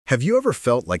Have you ever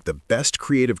felt like the best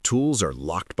creative tools are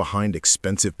locked behind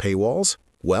expensive paywalls?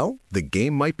 Well, the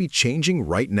game might be changing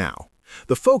right now.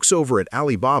 The folks over at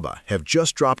Alibaba have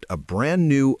just dropped a brand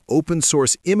new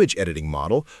open-source image editing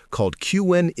model called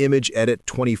Qwen Image Edit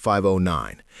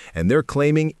 2509, and they're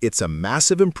claiming it's a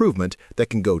massive improvement that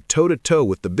can go toe-to-toe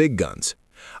with the big guns.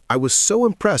 I was so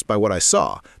impressed by what I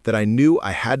saw that I knew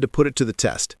I had to put it to the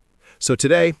test. So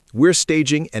today, we're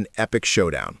staging an epic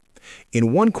showdown.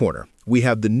 In one corner, we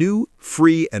have the new,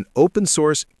 free, and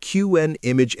open-source Qwen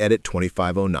Image Edit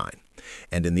 2509.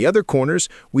 And in the other corners,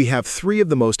 we have three of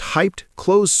the most hyped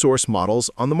closed-source models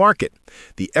on the market: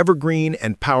 the evergreen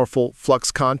and powerful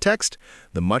Flux Kontext,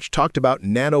 the much-talked-about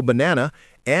Nano Banana,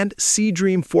 and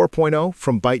SeeDream 4.0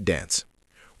 from ByteDance.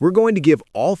 We're going to give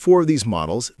all four of these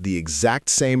models the exact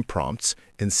same prompts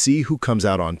and see who comes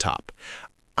out on top.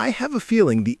 I have a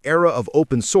feeling the era of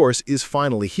open source is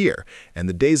finally here, and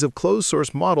the days of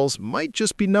closed-source models might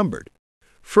just be numbered.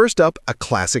 First up, a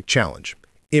classic challenge: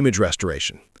 image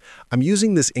restoration. I'm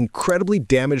using this incredibly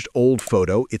damaged old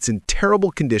photo. It's in terrible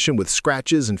condition with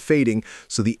scratches and fading,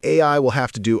 so the AI will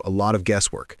have to do a lot of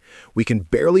guesswork. We can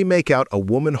barely make out a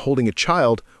woman holding a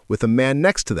child with a man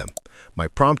next to them. My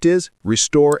prompt is,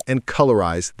 restore and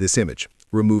colorize this image.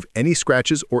 Remove any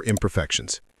scratches or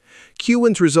imperfections.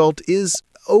 Qwen's result is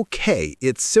okay.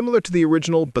 It's similar to the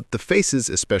original, but the faces,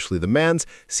 especially the man's,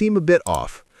 seem a bit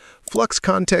off. Flux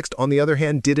Kontext, on the other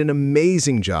hand, did an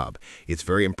amazing job. It's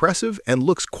very impressive and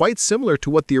looks quite similar to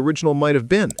what the original might have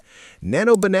been.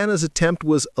 Nano Banana's attempt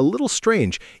was a little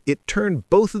strange. It turned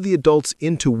both of the adults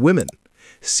into women.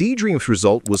 SeeDream's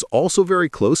result was also very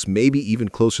close, maybe even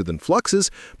closer than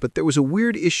Flux's, but there was a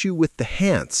weird issue with the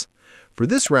hands. For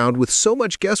this round, with so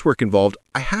much guesswork involved,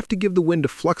 I have to give the win to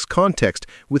Flux Kontext,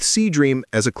 with SeeDream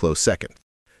as a close second.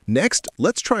 Next,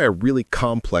 let's try a really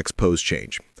complex pose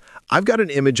change. I've got an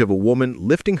image of a woman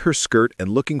lifting her skirt and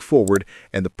looking forward,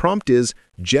 and the prompt is,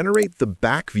 generate the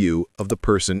back view of the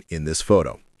person in this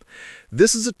photo.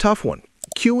 This is a tough one.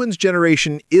 Qwen's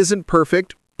generation isn't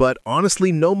perfect, but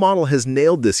honestly, no model has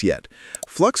nailed this yet.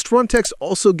 Flux Kontext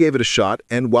also gave it a shot,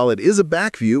 and while it is a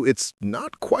back view, it's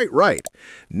not quite right.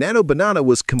 Nano Banana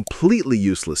was completely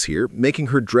useless here, making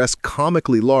her dress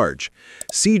comically large.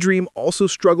 SeeDream also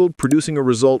struggled, producing a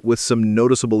result with some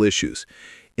noticeable issues.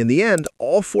 In the end,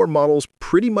 all four models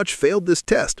pretty much failed this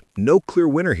test. No clear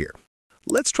winner here.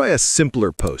 Let's try a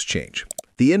simpler pose change.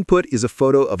 The input is a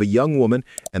photo of a young woman,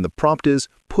 and the prompt is,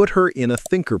 put her in a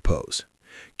thinker pose.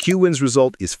 Qwen's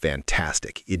result is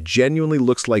fantastic. It genuinely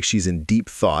looks like she's in deep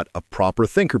thought, a proper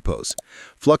thinker pose.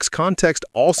 Flux Kontext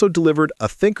also delivered a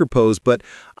thinker pose, but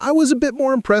I was a bit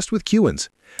more impressed with Qwen's.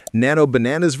 Nano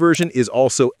Banana's version is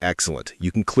also excellent.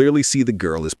 You can clearly see the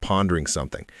girl is pondering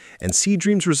something. And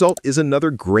SeeDream's result is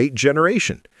another great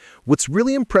generation. What's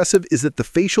really impressive is that the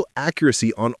facial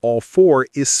accuracy on all four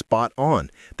is spot on.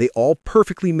 They all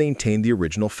perfectly maintain the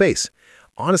original face.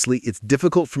 Honestly, it's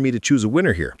difficult for me to choose a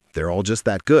winner here. They're all just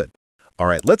that good. All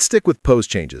right, let's stick with pose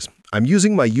changes. I'm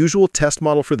using my usual test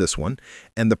model for this one,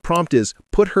 and the prompt is,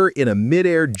 put her in a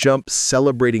mid-air jump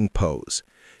celebrating pose.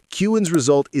 Qwen's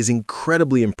result is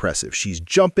incredibly impressive. She's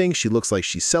jumping, she looks like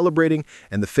she's celebrating,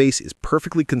 and the face is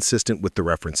perfectly consistent with the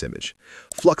reference image.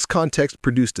 Flux Kontext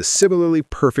produced a similarly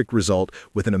perfect result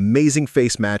with an amazing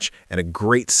face match and a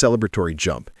great celebratory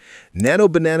jump. Nano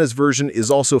Banana's version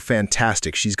is also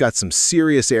fantastic. She's got some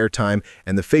serious airtime,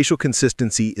 and the facial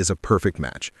consistency is a perfect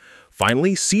match.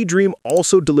 Finally, SeeDream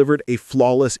also delivered a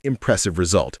flawless, impressive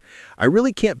result. I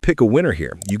really can't pick a winner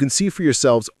here. You can see for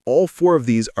yourselves all four of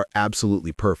these are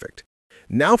absolutely perfect.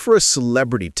 Now for a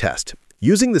celebrity test.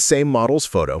 Using the same model's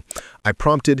photo, I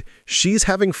prompted, she's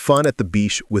having fun at the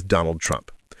beach with Donald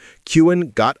Trump.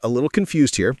 Qwen got a little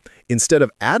confused here. Instead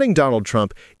of adding Donald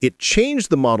Trump, it changed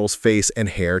the model's face and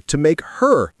hair to make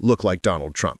her look like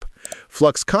Donald Trump.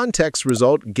 Flux Kontext's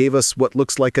result gave us what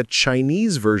looks like a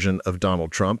Chinese version of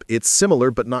Donald Trump. It's similar,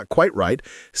 but not quite right.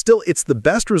 Still, it's the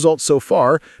best result so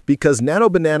far because Nano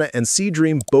Banana and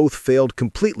SeeDream both failed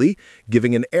completely,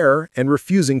 giving an error and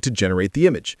refusing to generate the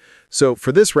image. So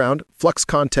for this round, Flux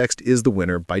Kontext is the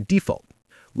winner by default.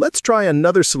 Let's try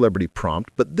another celebrity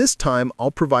prompt, but this time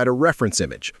I'll provide a reference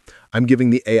image. I'm giving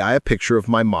the AI a picture of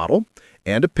my model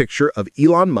and a picture of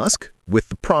Elon Musk with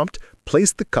the prompt,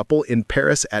 place the couple in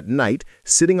Paris at night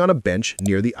sitting on a bench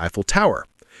near the Eiffel Tower.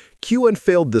 Qwen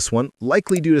failed this one,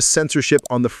 likely due to censorship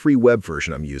on the free web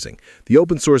version I'm using. The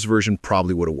open source version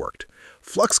probably would have worked.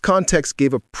 Flux Kontext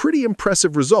gave a pretty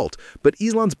impressive result, but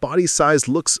Elon's body size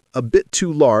looks a bit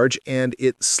too large and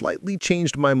it slightly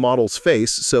changed my model's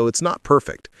face, so it's not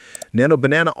perfect. Nano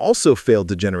Banana also failed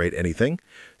to generate anything.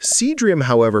 SeeDream,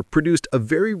 however, produced a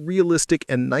very realistic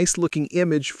and nice-looking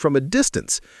image from a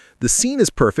distance. The scene is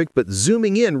perfect, but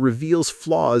zooming in reveals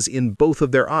flaws in both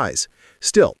of their eyes.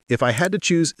 Still, if I had to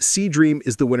choose, SeeDream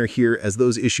is the winner here, as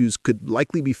those issues could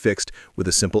likely be fixed with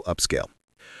a simple upscale.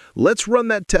 Let's run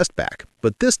that test back,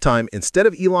 but this time, instead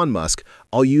of Elon Musk,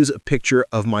 I'll use a picture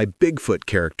of my Bigfoot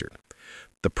character.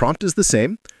 The prompt is the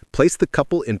same. Place the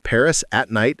couple in Paris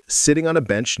at night, sitting on a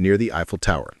bench near the Eiffel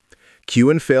Tower.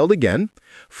 Qwen failed again.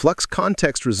 Flux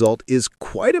Kontext result is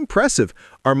quite impressive.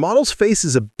 Our model's face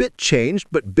is a bit changed,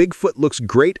 but Bigfoot looks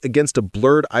great against a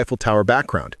blurred Eiffel Tower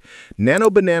background. Nano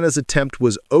Banana's attempt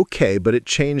was okay, but it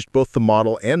changed both the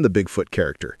model and the Bigfoot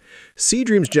character.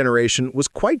 SeeDream's generation was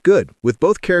quite good, with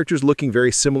both characters looking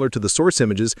very similar to the source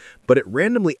images, but it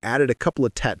randomly added a couple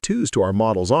of tattoos to our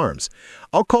model's arms.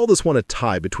 I'll call this one a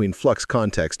tie between Flux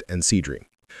Kontext and SeeDream.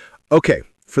 Okay.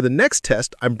 For the next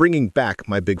test, I'm bringing back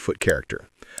my Bigfoot character.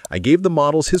 I gave the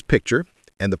models his picture,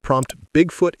 and the prompt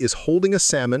Bigfoot is holding a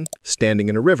salmon standing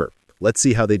in a river. Let's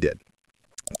see how they did.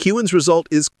 Qwen's result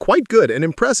is quite good and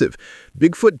impressive.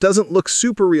 Bigfoot doesn't look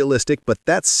super realistic, but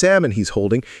that salmon he's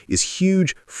holding is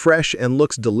huge, fresh, and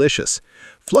looks delicious.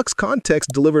 Flux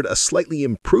Kontext delivered a slightly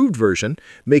improved version,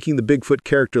 making the Bigfoot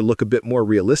character look a bit more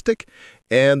realistic,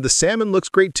 and the salmon looks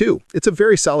great too. It's a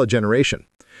very solid generation.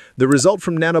 The result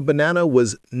from Nano Banana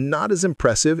was not as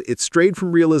impressive. It strayed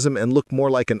from realism and looked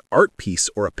more like an art piece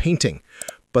or a painting.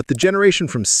 But the generation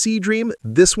from SeeDream,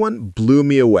 this one blew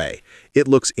me away. It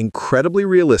looks incredibly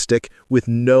realistic with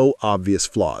no obvious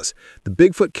flaws. The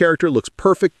Bigfoot character looks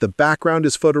perfect, the background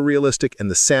is photorealistic, and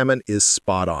the salmon is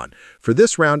spot on. For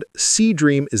this round,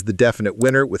 SeeDream is the definite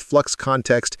winner, with Flux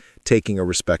Kontext taking a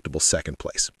respectable second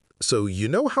place. So you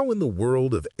know how in the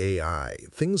world of AI,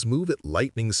 things move at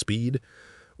lightning speed?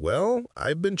 Well,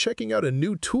 I've been checking out a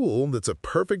new tool that's a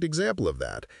perfect example of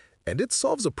that, and it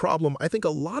solves a problem I think a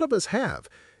lot of us have,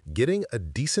 getting a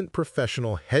decent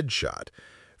professional headshot.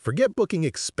 Forget booking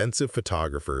expensive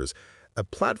photographers. A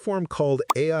platform called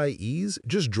AIEs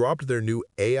just dropped their new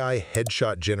AI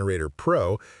Headshot Generator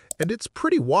Pro, and it's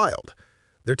pretty wild.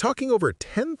 They're talking over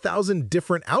 10,000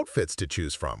 different outfits to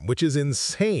choose from, which is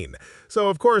insane. So,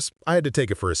 of course, I had to take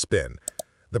it for a spin.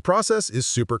 The process is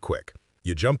super quick.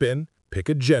 You jump in, pick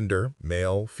a gender,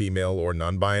 male, female, or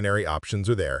non-binary options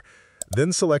are there.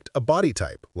 Then select a body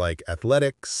type, like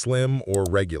athletic, slim, or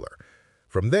regular.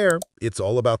 From there, it's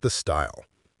all about the style.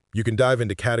 You can dive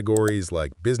into categories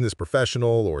like business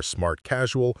professional or smart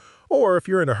casual, or if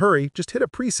you're in a hurry, just hit a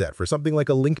preset for something like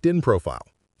a LinkedIn profile.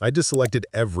 I just selected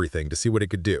everything to see what it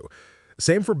could do.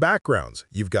 Same for backgrounds.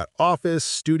 You've got office,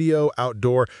 studio,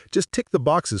 outdoor. Just tick the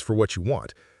boxes for what you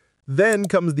want. Then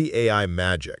comes the AI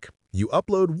magic. You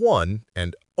upload one,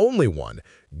 and only one,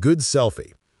 good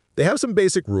selfie. They have some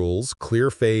basic rules: clear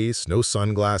face, no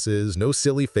sunglasses, no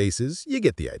silly faces. You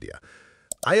get the idea.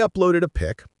 I uploaded a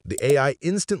pic. The AI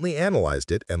instantly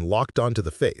analyzed it and locked onto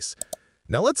the face.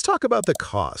 Now let's talk about the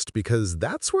cost, because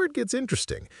that's where it gets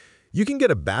interesting. You can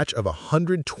get a batch of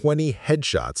 120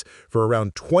 headshots for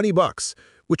around $20,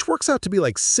 which works out to be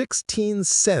like 16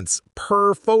 cents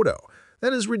per photo.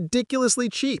 That is ridiculously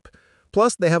cheap.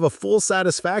 Plus, they have a full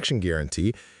satisfaction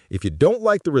guarantee. If you don't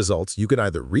like the results, you can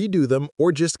either redo them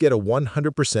or just get a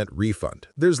 100% refund.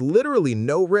 There's literally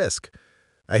no risk.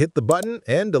 I hit the button,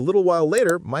 and a little while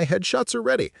later, my headshots are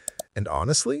ready. And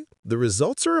honestly, the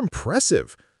results are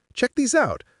impressive. Check these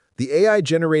out. The AI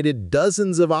generated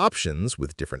dozens of options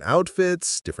with different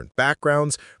outfits, different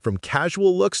backgrounds, from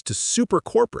casual looks to super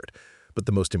corporate. But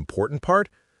the most important part?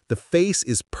 The face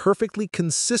is perfectly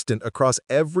consistent across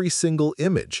every single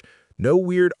image. No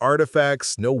weird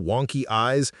artifacts, no wonky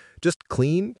eyes, just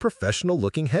clean,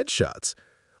 professional-looking headshots.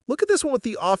 Look at this one with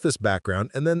the office background,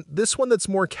 and then this one that's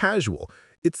more casual.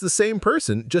 It's the same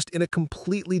person, just in a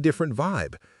completely different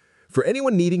vibe. For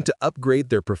anyone needing to upgrade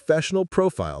their professional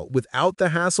profile without the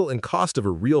hassle and cost of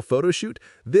a real photo shoot,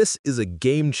 this is a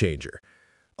game changer.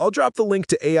 I'll drop the link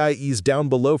to AIEs down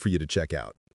below for you to check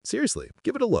out. Seriously,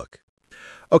 give it a look.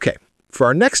 Okay. For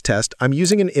our next test, I'm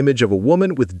using an image of a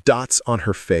woman with dots on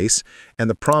her face, and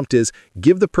the prompt is,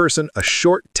 give the person a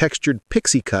short, textured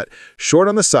pixie cut, short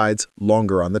on the sides,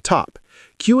 longer on the top.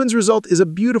 Qwen's result is a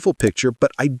beautiful picture,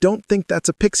 but I don't think that's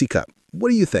a pixie cut. What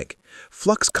do you think?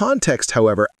 Flux Kontext,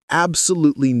 however,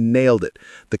 absolutely nailed it.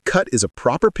 The cut is a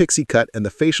proper pixie cut and the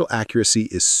facial accuracy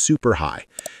is super high.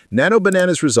 Nano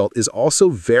Banana's result is also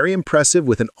very impressive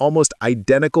with an almost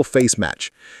identical face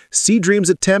match. SeeDream's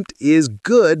attempt is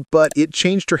good, but it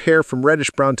changed her hair from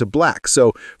reddish brown to black.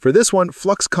 So for this one,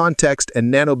 Flux Kontext and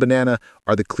Nano Banana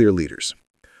are the clear leaders.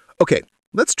 Okay,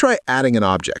 let's try adding an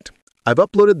object. I've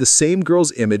uploaded the same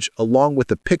girl's image along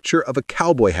with a picture of a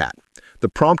cowboy hat. The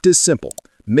prompt is simple.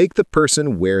 Make the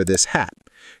person wear this hat.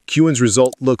 Qwen's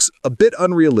result looks a bit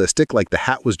unrealistic, like the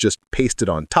hat was just pasted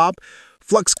on top.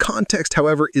 Flux Kontext,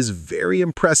 however, is very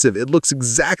impressive. It looks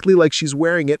exactly like she's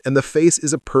wearing it, and the face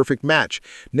is a perfect match.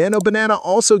 Nano Banana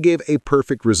also gave a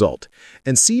perfect result.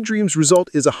 And SeeDream's result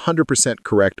is 100%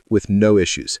 correct with no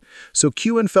issues. So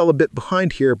Qwen fell a bit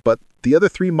behind here, but the other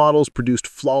three models produced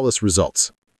flawless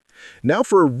results. Now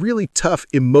for a really tough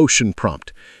emotion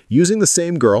prompt. Using the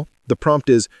same girl, the prompt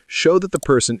is, show that the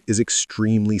person is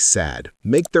extremely sad.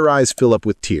 Make their eyes fill up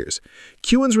with tears.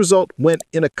 Qwen's result went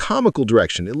in a comical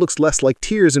direction. It looks less like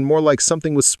tears and more like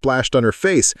something was splashed on her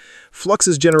face.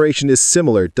 Flux's generation is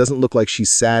similar. It doesn't look like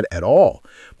she's sad at all.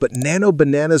 But Nano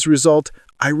Banana's result,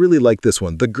 I really like this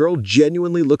one. The girl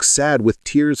genuinely looks sad with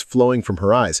tears flowing from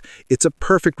her eyes. It's a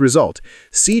perfect result.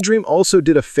 SeeDream also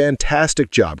did a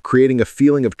fantastic job creating a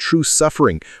feeling of true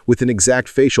suffering with an exact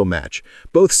facial match.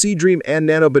 Both SeeDream and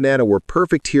Nano Banana were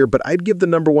perfect here, but I'd give the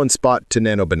 #1 spot to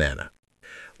Nano Banana.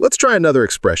 Let's try another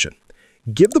expression.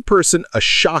 Give the person a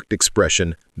shocked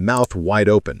expression, mouth wide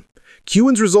open.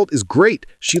 Qwen's result is great.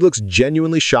 She looks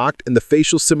genuinely shocked and the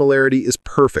facial similarity is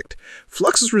perfect.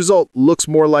 Flux's result looks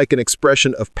more like an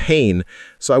expression of pain,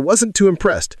 so I wasn't too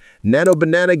impressed. Nano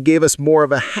Banana gave us more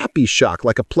of a happy shock,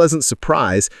 like a pleasant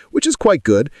surprise, which is quite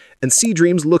good, and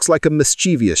SeeDream's looks like a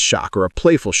mischievous shock or a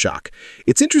playful shock.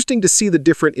 It's interesting to see the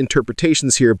different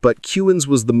interpretations here, but Qwen's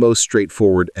was the most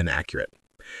straightforward and accurate.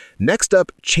 Next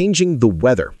up, changing the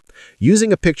weather.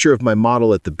 Using a picture of my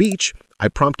model at the beach, I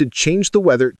prompted change the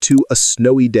weather to a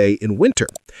snowy day in winter.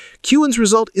 Qwen's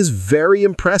result is very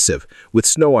impressive, with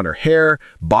snow on her hair,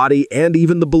 body, and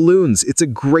even the balloons. It's a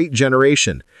great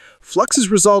generation. Flux's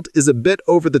result is a bit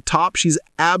over the top. She's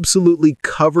absolutely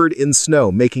covered in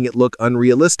snow, making it look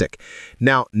unrealistic.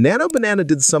 Now, Nano Banana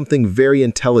did something very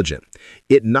intelligent.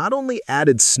 It not only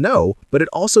added snow, but it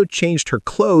also changed her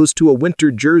clothes to a winter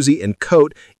jersey and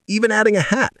coat, even adding a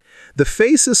hat. The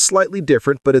face is slightly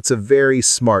different, but it's a very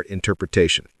smart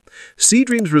interpretation.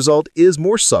 SeeDream's result is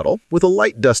more subtle, with a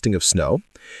light dusting of snow.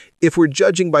 If we're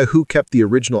judging by who kept the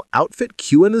original outfit,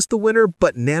 Qwen is the winner,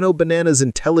 but Nano Banana's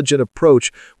intelligent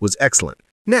approach was excellent.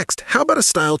 Next, how about a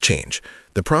style change?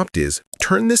 The prompt is,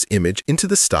 turn this image into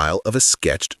the style of a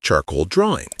sketched charcoal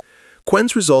drawing.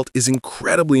 Qwen's result is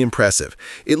incredibly impressive.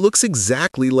 It looks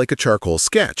exactly like a charcoal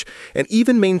sketch, and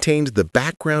even maintained the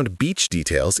background beach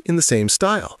details in the same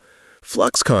style.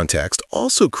 Flux Kontext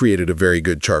also created a very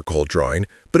good charcoal drawing,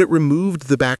 but it removed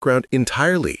the background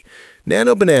entirely.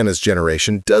 Nano Banana's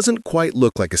generation doesn't quite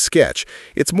look like a sketch.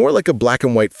 It's more like a black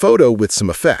and white photo with some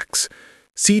effects.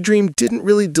 SeeDream didn't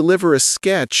really deliver a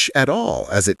sketch at all,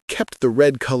 as it kept the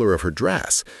red color of her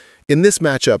dress. In this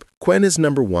matchup, Qwen is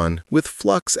 #1, with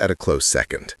Flux at a close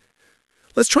second.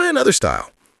 Let's try another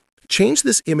style. Change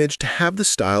this image to have the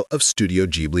style of Studio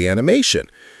Ghibli animation.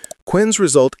 Qwen's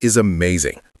result is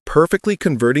amazing, perfectly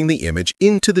converting the image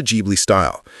into the Ghibli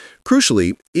style.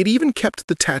 Crucially, it even kept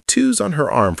the tattoos on her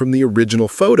arm from the original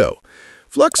photo.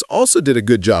 Flux also did a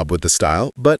good job with the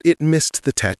style, but it missed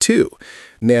the tattoo.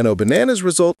 Nano Banana's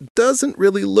result doesn't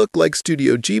really look like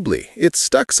Studio Ghibli. It's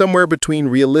stuck somewhere between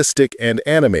realistic and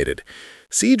animated.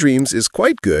 SeeDream's is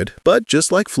quite good, but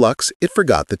just like Flux, it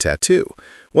forgot the tattoo.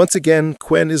 Once again,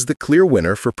 Qwen is the clear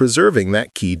winner for preserving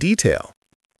that key detail.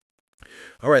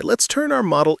 All right, let's turn our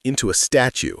model into a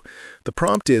statue. The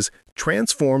prompt is,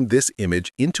 transform this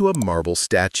image into a marble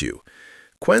statue.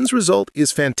 Qwen's result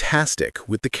is fantastic,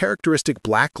 with the characteristic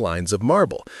black lines of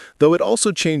marble, though it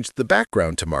also changed the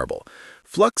background to marble.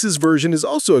 Flux's version is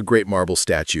also a great marble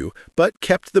statue, but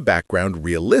kept the background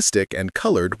realistic and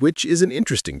colored, which is an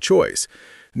interesting choice.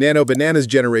 Nano Banana's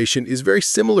generation is very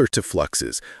similar to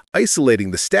Flux's,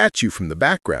 isolating the statue from the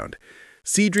background.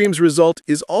 SeeDream's result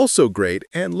is also great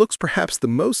and looks perhaps the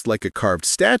most like a carved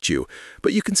statue,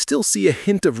 but you can still see a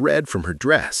hint of red from her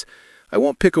dress. I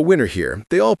won't pick a winner here.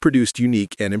 They all produced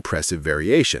unique and impressive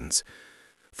variations.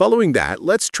 Following that,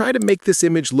 let's try to make this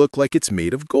image look like it's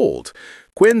made of gold.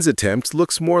 Qwen's attempt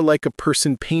looks more like a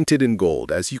person painted in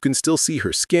gold, as you can still see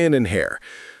her skin and hair.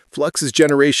 Flux's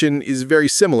generation is very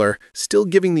similar, still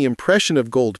giving the impression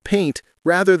of gold paint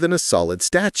rather than a solid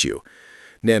statue.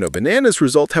 Nano Banana's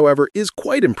result, however, is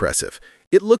quite impressive.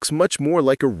 It looks much more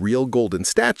like a real golden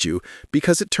statue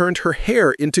because it turned her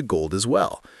hair into gold as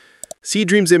well.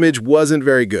 SeeDream's image wasn't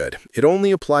very good. It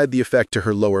only applied the effect to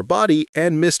her lower body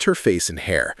and missed her face and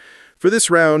hair. For this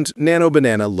round, Nano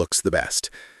Banana looks the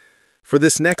best. For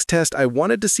this next test, I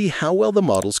wanted to see how well the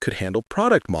models could handle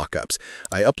product mockups.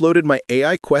 I uploaded my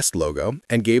AI Quest logo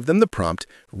and gave them the prompt,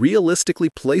 realistically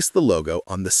place the logo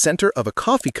on the center of a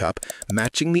coffee cup,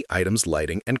 matching the item's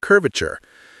lighting and curvature.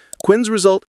 Qwen's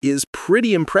result is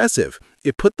pretty impressive.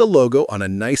 It put the logo on a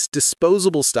nice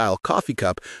disposable-style coffee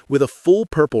cup with a full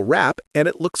purple wrap, and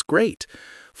it looks great.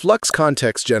 Flux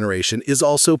Kontext generation is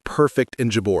also perfect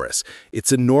in Jaboris.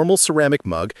 It's a normal ceramic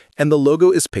mug, and the logo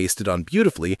is pasted on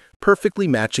beautifully, perfectly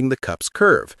matching the cup's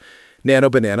curve. Nano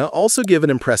Banana also gave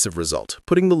an impressive result,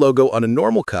 putting the logo on a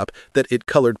normal cup that it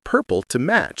colored purple to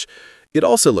match. It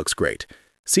also looks great.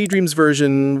 SeeDream's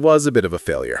version was a bit of a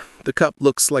failure. The cup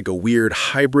looks like a weird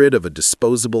hybrid of a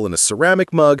disposable and a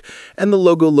ceramic mug, and the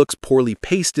logo looks poorly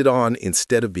pasted on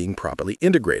instead of being properly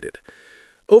integrated.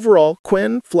 Overall,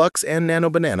 Qwen, Flux, and Nano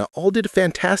Banana all did a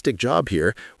fantastic job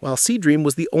here, while SeeDream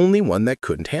was the only one that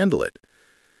couldn't handle it.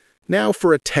 Now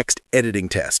for a text editing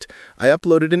test. I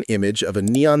uploaded an image of a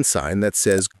neon sign that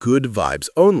says "Good Vibes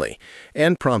Only"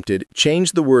 and prompted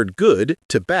change the word "good"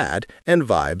 to "bad" and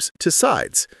 "vibes" to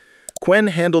 "sides." Qwen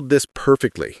handled this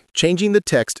perfectly, changing the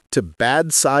text to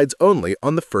 "bad sides only"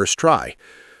 on the first try.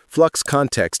 Flux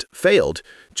Kontext failed,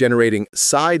 generating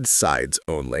sides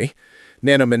only.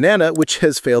 Nano Banana, which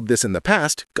has failed this in the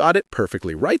past, got it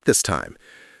perfectly right this time.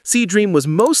 SeeDream was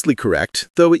mostly correct,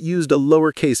 though it used a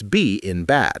lowercase b in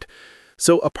bad.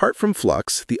 So apart from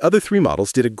Flux, the other three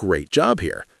models did a great job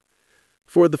here.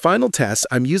 For the final test,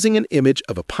 I'm using an image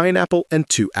of a pineapple and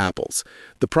two apples.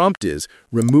 The prompt is,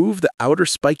 remove the outer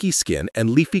spiky skin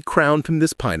and leafy crown from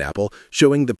this pineapple,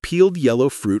 showing the peeled yellow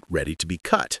fruit ready to be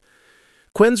cut.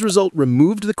 Qwen's result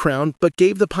removed the crown, but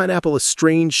gave the pineapple a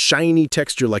strange, shiny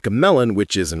texture like a melon,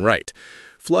 which isn't right.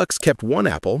 Flux kept one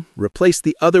apple, replaced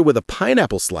the other with a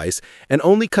pineapple slice, and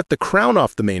only cut the crown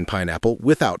off the main pineapple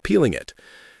without peeling it.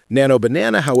 Nano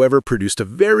Banana, however, produced a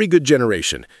very good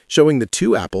generation, showing the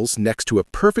two apples next to a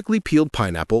perfectly peeled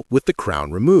pineapple with the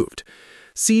crown removed.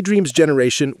 SeeDream's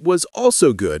generation was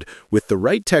also good, with the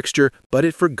right texture, but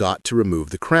it forgot to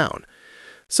remove the crown.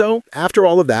 So, after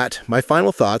all of that, my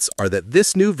final thoughts are that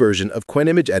this new version of Qwen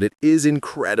Image Edit is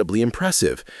incredibly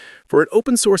impressive. For an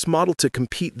open-source model to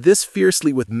compete this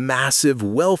fiercely with massive,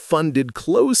 well-funded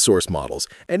closed-source models,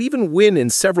 and even win in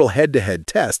several head-to-head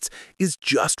tests, is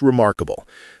just remarkable.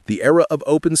 The era of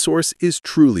open source is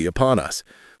truly upon us.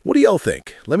 What do y'all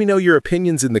think? Let me know your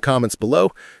opinions in the comments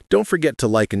below. Don't forget to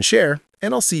like and share,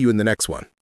 and I'll see you in the next one.